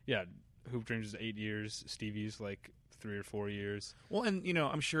 Hoop Dreams is 8 years. Stevie's like 3 or 4 years. Well, and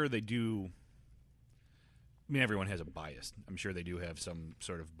I'm sure they do. I mean, everyone has a bias. I'm sure they do have some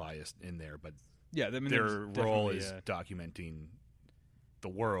sort of bias in there, but their role is documenting the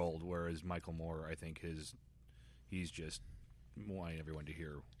world. Whereas Michael Moore, I think, he's just wanting everyone to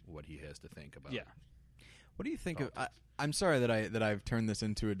hear what he has to think about. Yeah. What do you think of? I'm sorry that I've turned this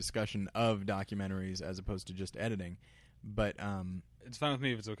into a discussion of documentaries as opposed to just editing, but it's fine with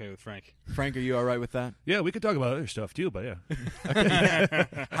me if it's okay with Frank. Frank, are you all right with that? Yeah, we could talk about other stuff too, but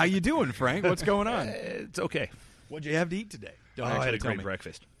How you doing, Frank? What's going on? It's okay. What'd you have to eat today? I had a great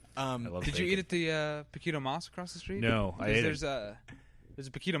breakfast. I love Did bacon. you eat at the Paquito Mas across the street? No, I ate there's a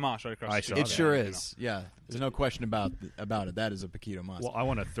Paquito Mas right across the street. It sure is. Yeah, there's no question about it. That is a Paquito Mas. Well, I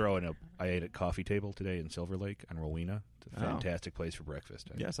want to throw in I ate at Coffee Table today in Silver Lake on Rowena. It's a fantastic place for breakfast.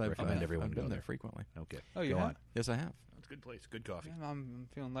 I recommend everyone I've go been there frequently. Okay. Oh, you go have? on. Yes, I have. It's a good place. Good coffee. Yeah, I'm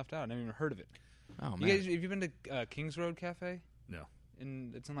feeling left out. I never even heard of it. Oh man, You guys, have you been to Kings Road Cafe? No.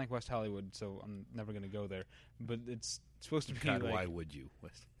 It's in like West Hollywood, so I'm never going to go there. But it's supposed to be God, like why would you?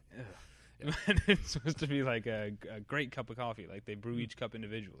 it's supposed to be like a great cup of coffee. Like they brew each cup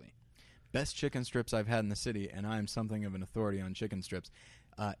individually. Best chicken strips I've had in the city, and I am something of an authority on chicken strips.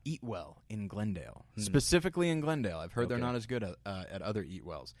 Eat Well in Glendale, specifically in Glendale. I've heard they're not as good at other Eat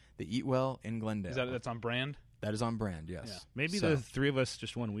Wells. The Eat Well in Glendale. That's on brand? That is on brand, yes. Yeah. Maybe the three of us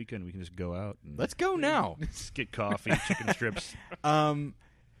just one weekend we can just go out. And Let's go now. get coffee, chicken strips. And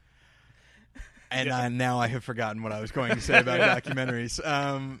now I have forgotten what I was going to say about documentaries.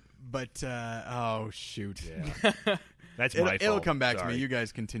 But oh shoot, Yeah. That's my fault. It'll come back to Sorry. me. You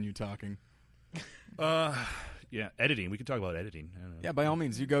guys continue talking. Yeah, editing. We could talk about editing. I don't know. Yeah, by all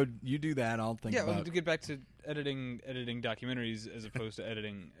means, you do that. I'll think Yeah, about. well, to get back to editing documentaries as opposed to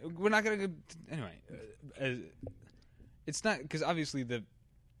editing, we're not going to go anyway. It's not because obviously the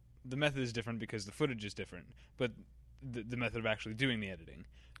method is different because the footage is different, but the method of actually doing the editing,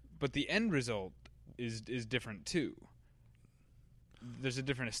 but the end result is different too. There's a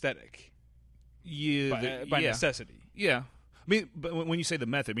different aesthetic. Yeah, by necessity. Yeah. I mean, but when you say the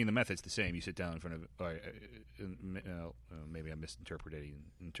method, I mean the method's the same. You sit down in front of. Maybe I'm misinterpreting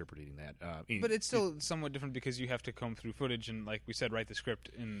that. But it's still somewhat different because you have to comb through footage and, like we said, write the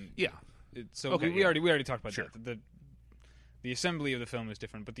script. Yeah. So Okay, we already talked about Sure. that. The assembly of the film is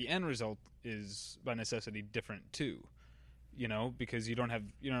different, but the end result is by necessity different too. You know, because you don't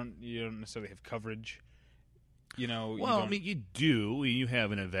necessarily have coverage. You know. Well, I mean, you do. You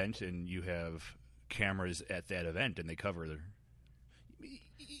have an event and you have cameras at that event, and they cover the.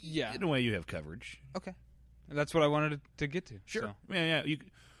 Yeah. In a way, you have coverage. Okay. And that's what I wanted to get to. Sure. So. Yeah. You.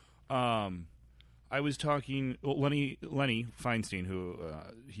 I was talking. Well, Lenny Feinstein, who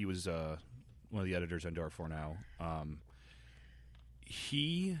he was one of the editors on Dark 4 Now.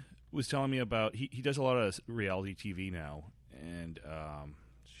 He was telling me about. He does a lot of reality TV now, and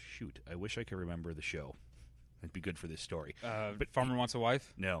shoot, I wish I could remember the show. It'd be good for this story. But Farmer Wants a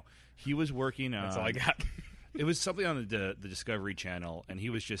Wife? No, he was working on. That's all I got. It was something on the Discovery Channel, and he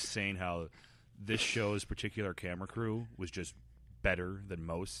was just saying how this show's particular camera crew was just better than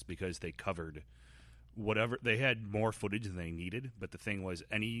most because they covered whatever. They had more footage than they needed, but the thing was,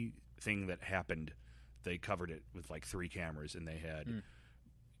 anything that happened, they covered it with like 3 cameras, and they had.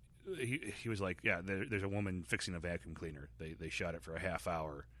 He was like, yeah, there's a woman fixing a vacuum cleaner. They shot it for a half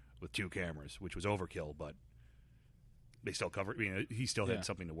hour with 2 cameras, which was overkill, but they still covered. I mean, he still had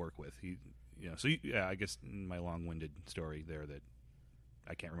something to work with. So I guess in my long-winded story there that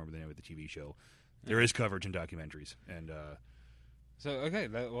I can't remember the name of the TV show. There is coverage in documentaries, and So okay,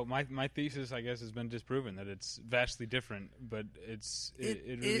 my thesis, I guess, has been disproven that it's vastly different, but it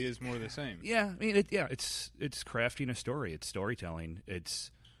really is more the same. Yeah, I mean, it's crafting a story. It's storytelling.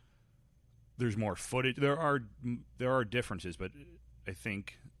 There's more footage. There are differences, but I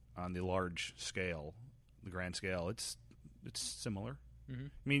think on the large scale, the grand scale, it's similar. Mm-hmm.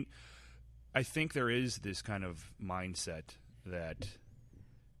 I mean, I think there is this kind of mindset that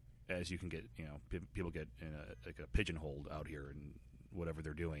as you can get, people get in a pigeonholed out here and whatever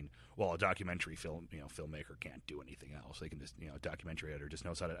they're doing. Well, a documentary filmmaker can't do anything else. They can just, a documentary editor just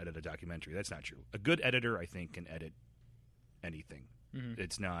knows how to edit a documentary. That's not true. A good editor, I think, can edit anything. Mm-hmm.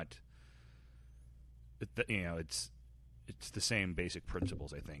 It's not, it's the same basic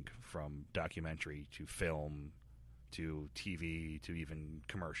principles, I think, from documentary to film to TV to even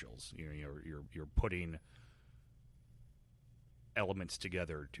commercials. You're putting elements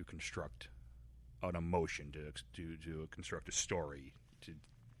together to construct an emotion, to construct a story, to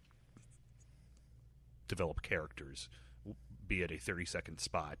develop characters, be it a 30-second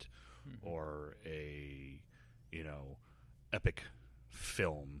spot or a epic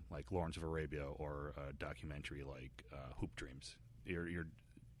film like Lawrence of Arabia or a documentary like Hoop Dreams. You're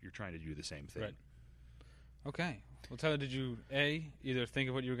trying to do the same thing. Right. Okay. Well, Tyler, did you A, either think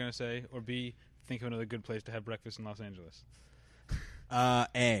of what you were going to say, or B, think of another good place to have breakfast in Los Angeles?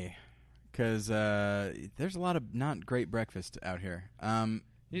 A. Because there's a lot of not great breakfast out here.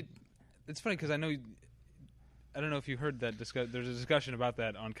 It's funny because I don't know if you heard that there's a discussion about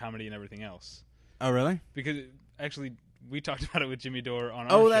that on Comedy and Everything Else. Oh, really? Because actually, we talked about it with Jimmy Dore on our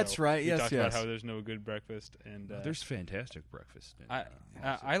show. Oh, that's right. We Yes, talked about how there's no good breakfast, and there's fantastic breakfast. I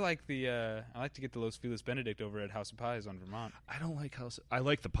like I like to get the Los Feliz Benedict over at House of Pies on Vermont. I don't like I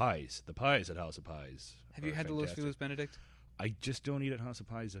like the pies. The pies at House of Pies. Have you had the Los Feliz Benedict? I just don't eat at House of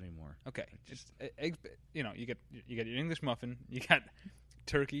Pies anymore. Okay, it's eggs. You get your English muffin. You got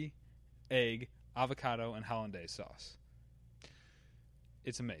turkey, egg, avocado, and hollandaise sauce.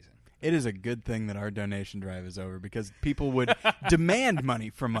 It's amazing. It is a good thing that our donation drive is over because people would demand money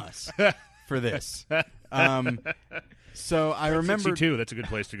from us for this. So I remember too. That's a good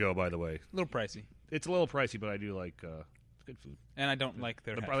place to go, by the way. A little pricey. It's a little pricey, but I do like it's good food. And I don't like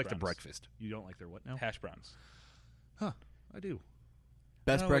their. I like the breakfast. You don't like their what now? Hash browns. Huh? I do.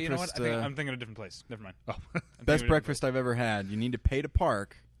 Best breakfast. You know what? I'm thinking of a different place. Never mind. Oh. Best breakfast I've ever had. You need to pay to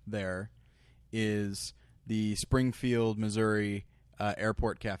park there. Is the Springfield, Missouri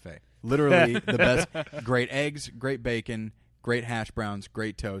Airport Cafe. Literally the best. Great eggs, great bacon, great hash browns,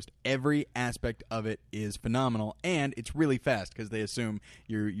 great toast. Every aspect of it is phenomenal, and it's really fast because they assume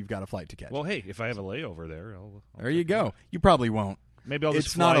you've got a flight to catch. Well, hey, if I have a layover there, I'll there you go. That. You probably won't. Maybe I'll just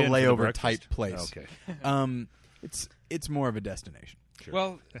It's fly not a in for the layover breakfast. type place. Okay. It's more of a destination. Sure.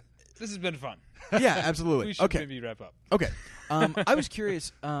 Well, this has been fun. Yeah, absolutely. We should maybe wrap up. Okay. I was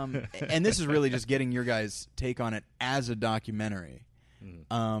curious, and this is really just getting your guys' take on it as a documentary.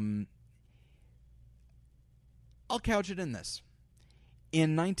 I'll couch it in this.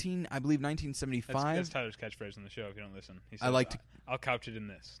 In 1975. That's Tyler's catchphrase on the show. If you don't listen, he says, I like to. I'll couch it in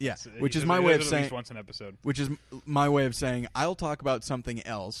this. Yeah, He which is says my it way of at saying. least once an episode. Which is my way of saying I'll talk about something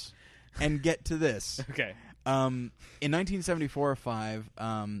else, and get to this. Okay. In 1974 or 5,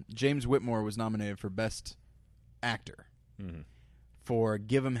 James Whitmore was nominated for Best Actor for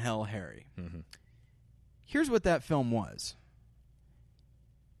Give 'Em Hell, Harry. Here's what that film was.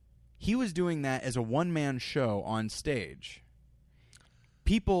 He was doing that as a one-man show on stage.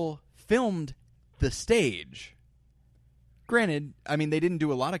 People filmed the stage. Granted, I mean, they didn't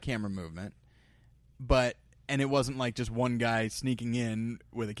do a lot of camera movement, and it wasn't like just one guy sneaking in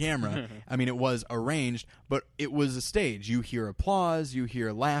with a camera. I mean, it was arranged, but it was a stage. You hear applause, you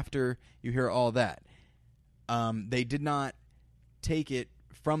hear laughter, you hear all that. They did not take it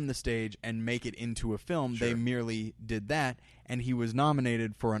from the stage and make it into a film. Sure. They merely did that, and he was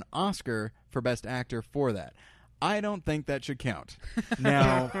nominated for an Oscar for Best Actor for that. I don't think that should count.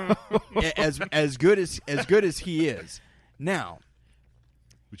 Now, as good as he is, now.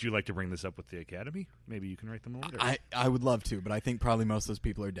 Would you like to bring this up with the Academy? Maybe you can write them later. I would love to, but I think probably most of those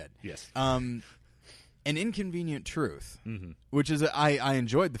people are dead. Yes. An Inconvenient Truth, which is I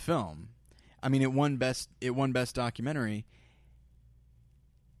enjoyed the film. I mean, it won best documentary.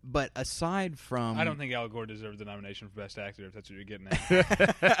 But aside from, I don't think Al Gore deserved the nomination for Best Actor. If that's what you're getting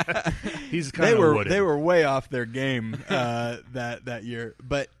at. He's kind of they were way off their game that year.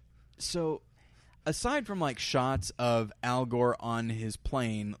 But so. Aside from like shots of Al Gore on his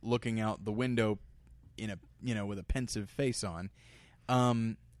plane looking out the window with a pensive face on,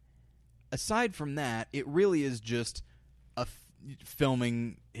 aside from that, it really is just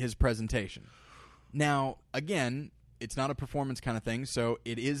filming his presentation. Now, again, it's not a performance kind of thing. So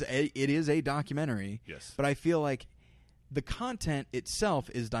it is a documentary. Yes. But I feel like the content itself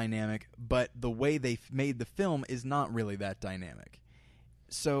is dynamic, but the way they made the film is not really that dynamic.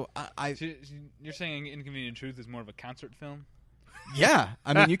 So So you're saying Inconvenient Truth is more of a concert film? Yeah,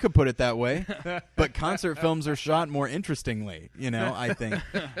 I mean, you could put it that way, but concert films are shot more interestingly, I think.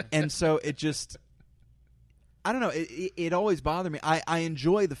 And so it just, I don't know, it always bothered me. I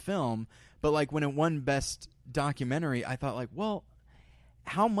enjoy the film, but like when it won Best Documentary, I thought like, well,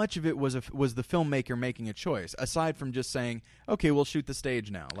 how much of it was the filmmaker making a choice, aside from just saying, okay, we'll shoot the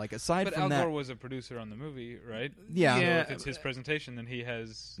stage now? Like, aside but from Al that... Gore was a producer on the movie, right? Yeah. So if it's his presentation, then he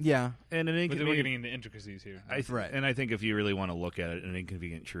has... Yeah. And we're getting into intricacies here. Right. And I think if you really want to look at it, An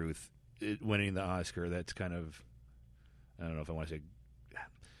Inconvenient Truth, winning the Oscar, that's kind of... I don't know if I want to say...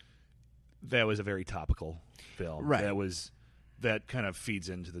 That was a very topical film. Right. That kind of feeds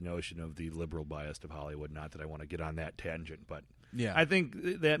into the notion of the liberal bias of Hollywood. Not that I want to get on that tangent, but... Yeah. I think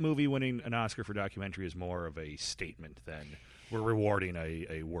that movie winning an Oscar for documentary is more of a statement than we're rewarding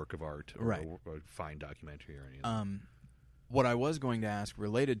a work of art or a fine documentary or anything. What I was going to ask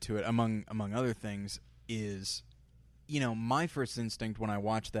related to it, among other things, is, my first instinct when I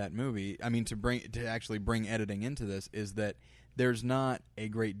watched that movie, I mean, to actually bring editing into this, is that there's not a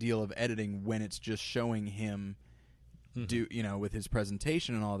great deal of editing when it's just showing him do, with his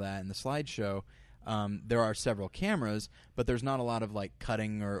presentation and all that and the slideshow. There are several cameras, but there's not a lot of like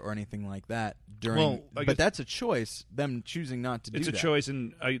cutting or anything like that during. But that's a choice. Them choosing not to do that. It's a choice.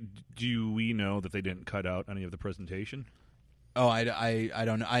 And do we know that they didn't cut out any of the presentation? Oh, I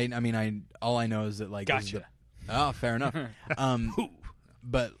don't know. I mean, all I know is that like. Gotcha. Fair enough.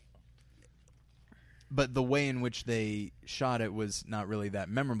 But the way in which they shot it was not really that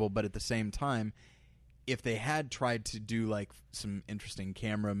memorable. But at the same time, if they had tried to do like some interesting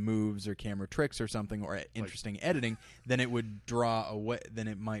camera moves or camera tricks or something, or interesting editing, then it would draw away. Then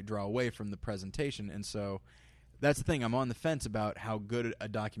it might draw away from the presentation. And so that's the thing. I'm on the fence about how good a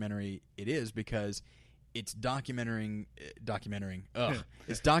documentary it is, because it's documenting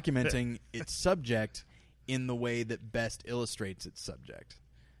its subject in the way that best illustrates its subject.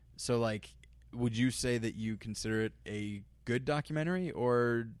 So, like, would you say that you consider it a good documentary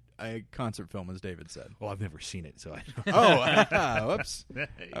or a concert film, as David said? Well, I've never seen it, so I don't know. Whoops.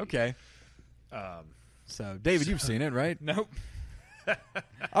 Okay. So, David, you've seen it, right? Nope.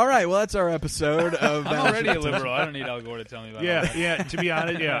 All right. Well, that's our episode of. I'm already a liberal. I don't need Al Gore to tell me about it. Yeah. To be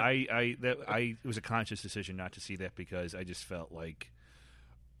honest, it was a conscious decision not to see that, because I just felt like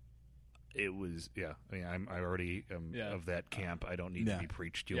it was. Yeah. I mean, I already am of that camp. I don't need to be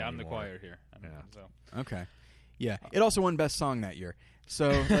preached to. Yeah, anymore. I'm the choir here. So. Okay. Yeah. It also won Best Song that year. So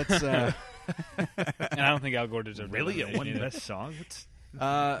let's. And I don't think Al Gore deserved really it won Best Song.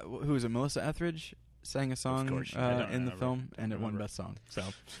 Who was it? Melissa Etheridge sang a song in the film, and it won Best Song. So.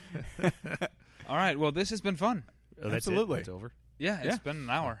 All right. Well, this has been fun. Oh, that's Absolutely. It's over. Yeah, it's been an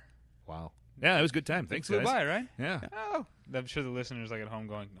hour. Wow. Yeah, it was a good time. Thanks, It flew guys. by, right? Yeah. Oh, I'm sure the listeners like at home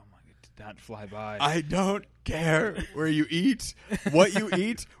going, "Oh my God, did that fly by?" I don't care where you eat, what you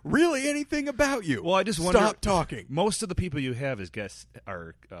eat, really anything about you. Well, I just wonder. Stop talking. Most of the people you have as guests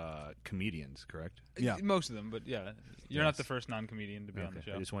are comedians, correct? Yeah. Most of them, but yeah, you're not the first non-comedian to be on the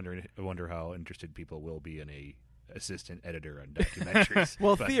show. I just wonder how interested people will be in a assistant editor on documentaries.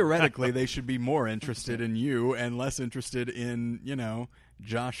 Well, theoretically, they should be more interested in you and less interested in,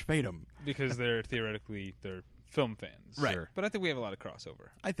 Josh Fadum. Because they're film fans. Right. Sure. But I think we have a lot of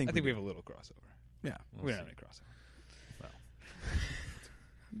crossover. I think we have a little crossover. Yeah. We don't have any crossover.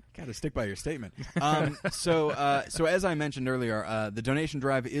 Got to stick by your statement. So as I mentioned earlier, the donation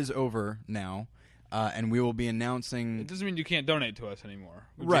drive is over now, and we will be announcing. It doesn't mean you can't donate to us anymore.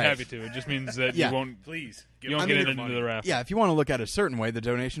 We'd Right. be happy to. It just means that you won't. Please, You won't get it into the raffle. Yeah, if you want to look at it a certain way, the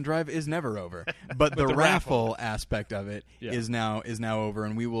donation drive is never over. But the raffle aspect of it is now over,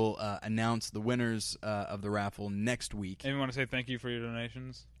 and we will announce the winners of the raffle next week. And we want to say thank you for your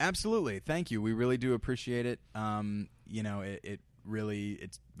donations. Absolutely, thank you. We really do appreciate it.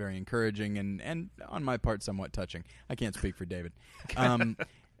 It's very encouraging and on my part somewhat touching. I can't speak for David.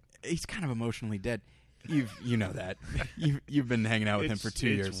 He's kind of emotionally dead. You know that. You've been hanging out with him for 2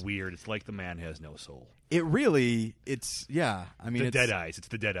 years. It's weird. It's like the man has no soul. It really, it's I mean, it's dead eyes. It's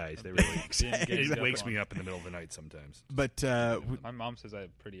the dead eyes. They really Exactly. It wakes me up in the middle of the night sometimes. But my mom says I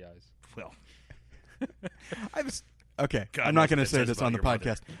have pretty eyes. Well, okay. God I'm not knows going to what say that this says on the about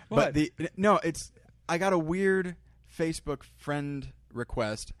your podcast. But I got a weird Facebook friend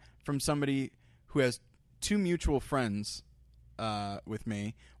request from somebody who has two mutual friends with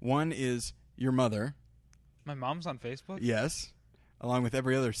me. One is your mother. My mom's on Facebook? Yes, along with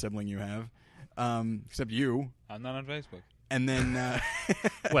every other sibling you have. except you. I'm not on Facebook. And then,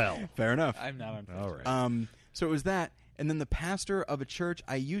 well, fair enough. I'm not on Facebook. All right. So it was that, and then the pastor of a church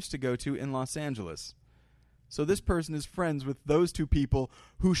I used to go to in Los Angeles. So this person is friends with those two people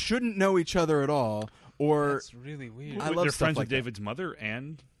who shouldn't know each other at all. Or that's really weird. I love They're stuff friends like with that. David's mother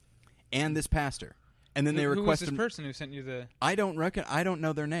and this pastor. And then they Who was requested. this person who sent you the? I don't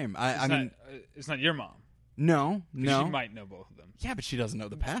know their name. I mean, it's not your mom. no. She might know both of them. Yeah, but she doesn't know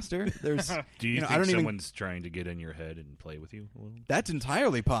the pastor. There's. do you, think I don't someone's trying to get in your head and play with you a little? That's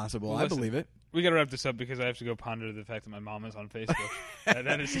entirely possible. Well, I listen, believe it. We got to wrap this up because I have to go ponder the fact that my mom is on Facebook.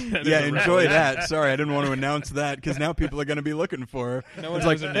 that is Yeah, a enjoy wrap. that. Sorry, I didn't want to announce that because now people are going to be looking for her. No one It's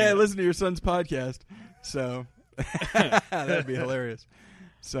like, knows her hey, name. listen to your son's podcast. So that'd be hilarious.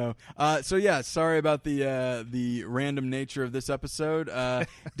 So yeah, sorry about the random nature of this episode.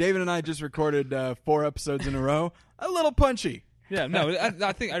 David and I just recorded 4 episodes in a row. A little punchy. Yeah, no, I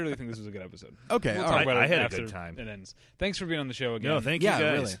really think this was a good episode. Okay, we'll all talk right. about I it had a after good time. it ends. Thanks for being on the show again. No, thank Yeah, you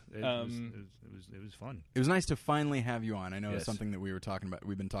guys. really. It was fun. It was nice to finally have you on. I know it's Yes. something that we've been talking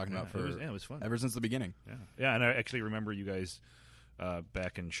about for it was fun. ever since the beginning. Yeah, and I actually remember you guys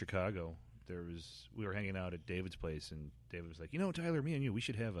back in Chicago. We were hanging out at David's place, and David was like, Tyler, me and you, we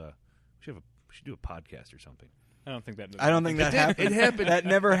should do a podcast or something. I don't think that happened. It happened. That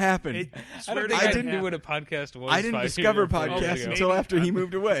never happened. I don't think I knew what a podcast was. I didn't discover podcasts until after he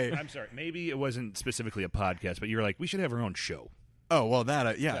moved away. I'm sorry. Maybe it wasn't specifically a podcast, but you were like, we should have our own show. Oh, well,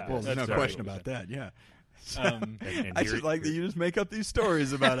 that, yeah. Well, there's no that's question right. about that, yeah. And I just like that you just make up these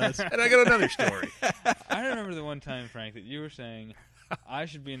stories about us. And I got another story. I remember the one time, Frank, that you were saying I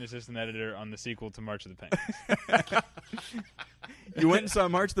should be an assistant editor on the sequel to March of the Penguins. You went and saw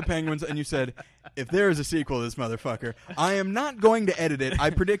March of the Penguins, and you said, if there is a sequel to this motherfucker, I am not going to edit it. I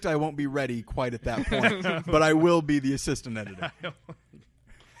predict I won't be ready quite at that point, but I will be the assistant editor.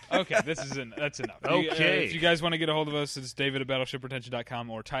 Okay, that's enough. Okay. If you guys want to get a hold of us, it's David at BattleshipPretension.com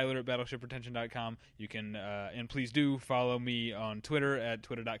or Tyler at BattleshipPretension.com. You can, and please do follow me on Twitter at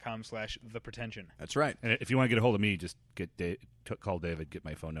twitter.com/thepretension. That's right. And if you want to get a hold of me, just call David, get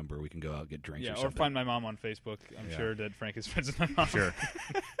my phone number. We can go out, get drinks or or something. find my mom on Facebook. I'm sure that Frank is friends with my mom. Sure.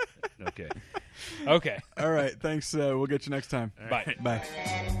 Okay. Okay. All right. Thanks. We'll get you next time. Bye.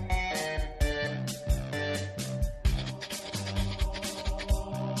 Bye.